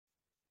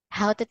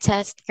How to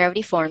test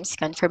Gravity Forms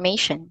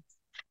confirmation.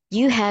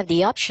 You have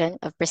the option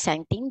of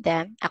presenting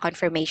them a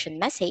confirmation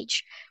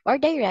message or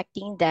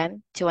directing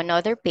them to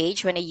another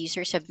page when a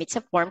user submits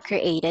a form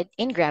created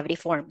in Gravity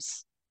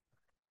Forms.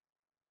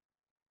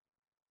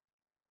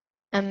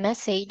 A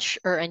message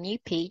or a new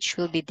page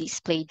will be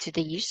displayed to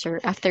the user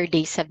after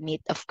they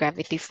submit a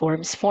Gravity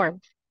Forms form.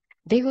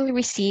 They will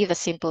receive a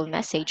simple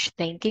message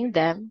thanking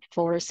them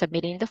for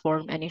submitting the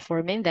form and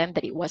informing them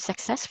that it was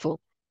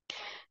successful.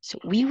 So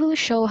we will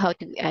show how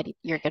to edit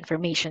your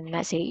confirmation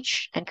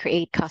message and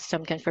create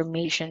custom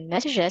confirmation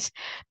messages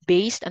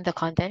based on the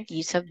content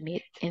you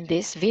submit in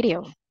this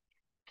video.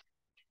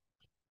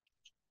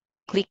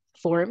 Click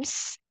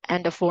Forms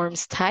and the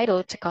form's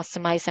title to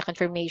customize a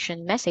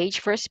confirmation message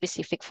for a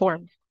specific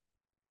form.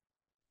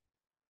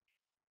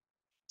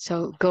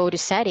 So go to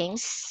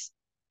Settings,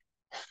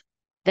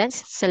 then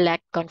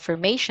select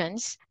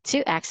Confirmations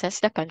to access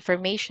the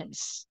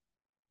confirmations.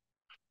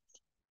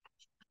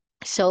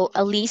 So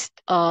a list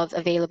of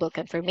available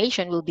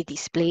confirmation will be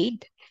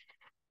displayed.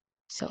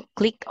 So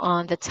click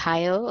on the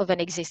title of an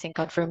existing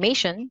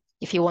confirmation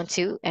if you want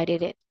to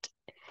edit it.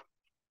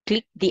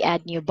 Click the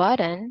Add New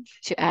button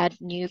to add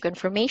new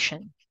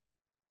confirmation.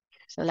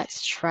 So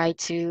let's try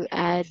to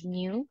add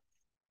new.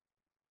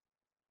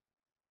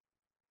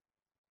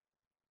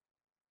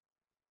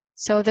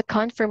 So the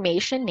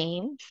confirmation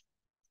name,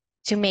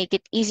 to make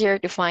it easier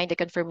to find the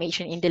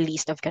confirmation in the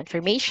list of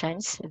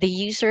confirmations, the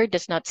user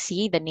does not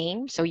see the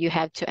name, so you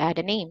have to add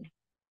a name.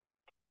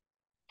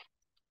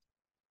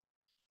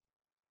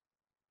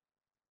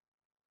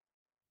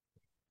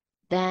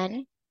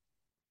 Then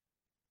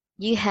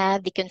you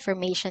have the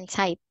confirmation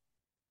type.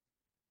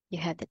 You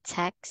have the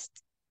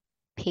text,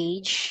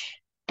 page,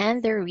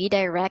 and the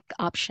redirect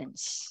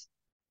options.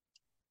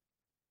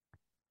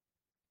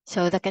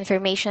 So the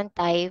confirmation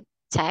type,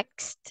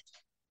 text.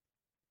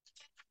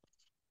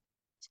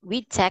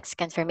 With text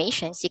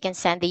confirmations, you can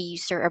send the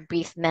user a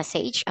brief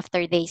message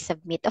after they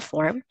submit a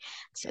form.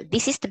 So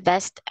this is the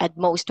best and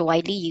most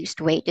widely used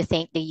way to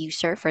thank the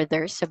user for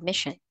their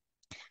submission.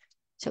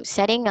 So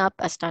setting up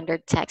a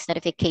standard text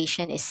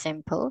notification is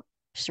simple.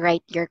 Just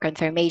write your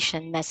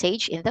confirmation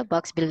message in the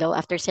box below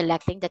after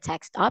selecting the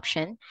text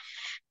option.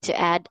 To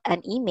add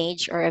an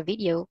image or a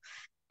video,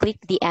 click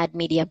the Add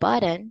Media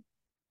button.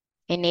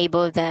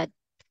 Enable the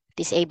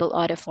Disable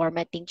Auto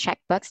Formatting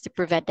checkbox to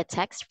prevent the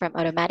text from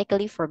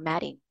automatically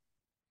formatting.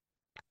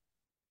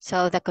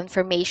 So the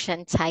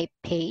confirmation type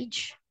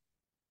page.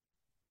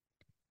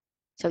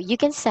 So you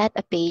can set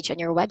a page on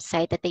your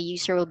website that the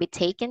user will be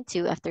taken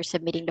to after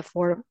submitting the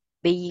form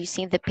by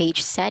using the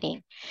page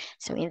setting.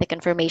 So in the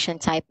confirmation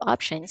type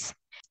options,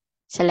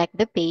 select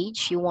the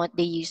page you want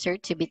the user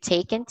to be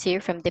taken to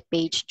from the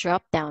page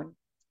dropdown.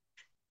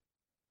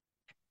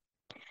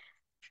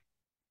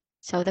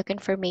 So the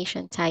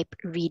confirmation type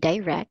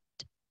redirect.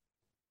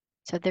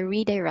 So the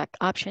redirect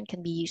option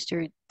can be used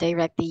to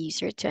direct the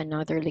user to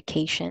another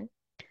location,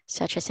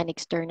 such as an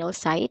external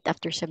site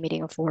after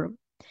submitting a form.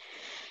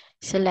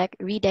 Select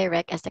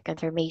redirect as the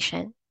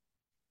confirmation.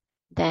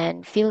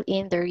 Then fill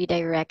in the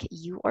redirect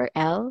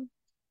URL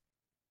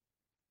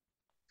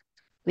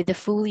with the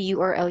full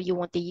URL you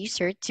want the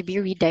user to be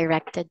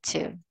redirected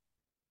to.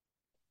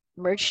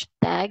 Merge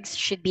tags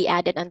should be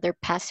added under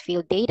pass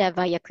field data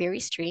via query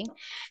string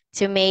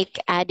to make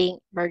adding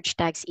merge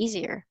tags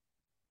easier.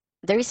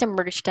 There is a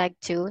merge tag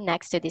too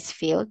next to this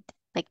field,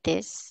 like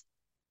this.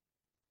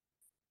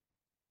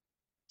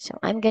 So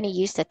I'm going to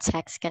use the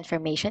text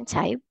confirmation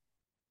type.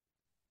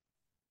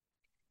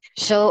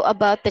 So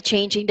about the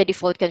changing the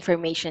default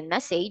confirmation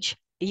message,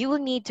 you will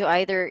need to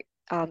either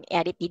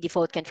edit the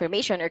default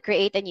confirmation or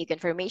create a new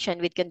confirmation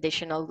with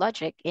conditional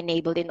logic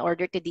enabled in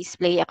order to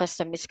display a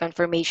customized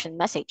confirmation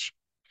message.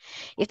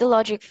 If the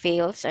logic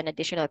fails on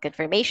additional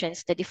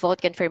confirmations, the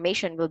default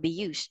confirmation will be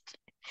used.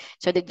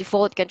 So the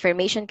default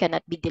confirmation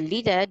cannot be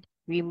deleted,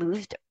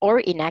 removed,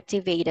 or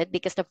inactivated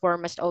because the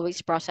form must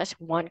always process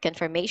one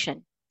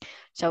confirmation.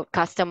 So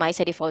customize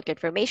a default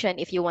confirmation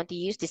if you want to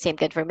use the same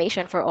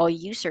confirmation for all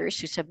users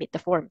who submit the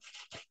form.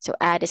 So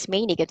add as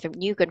many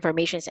new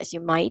confirmations as you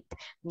might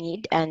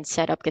need and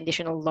set up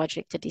conditional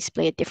logic to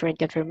display a different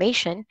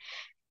confirmation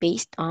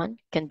based on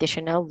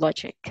conditional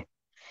logic.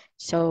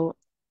 So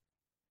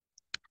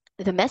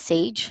the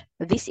message,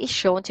 this is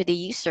shown to the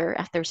user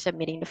after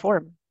submitting the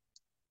form.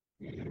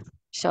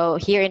 So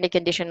here in the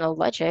conditional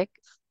logic,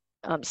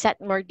 set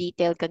more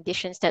detailed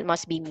conditions that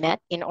must be met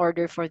in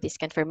order for this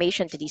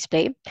confirmation to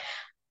display.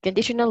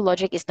 Conditional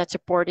logic is not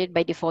supported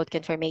by default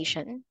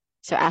confirmation.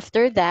 So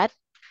after that,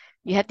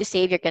 you have to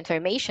save your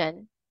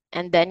confirmation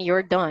and then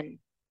you're done.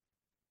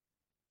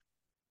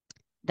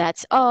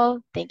 That's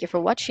all. Thank you for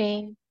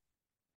watching.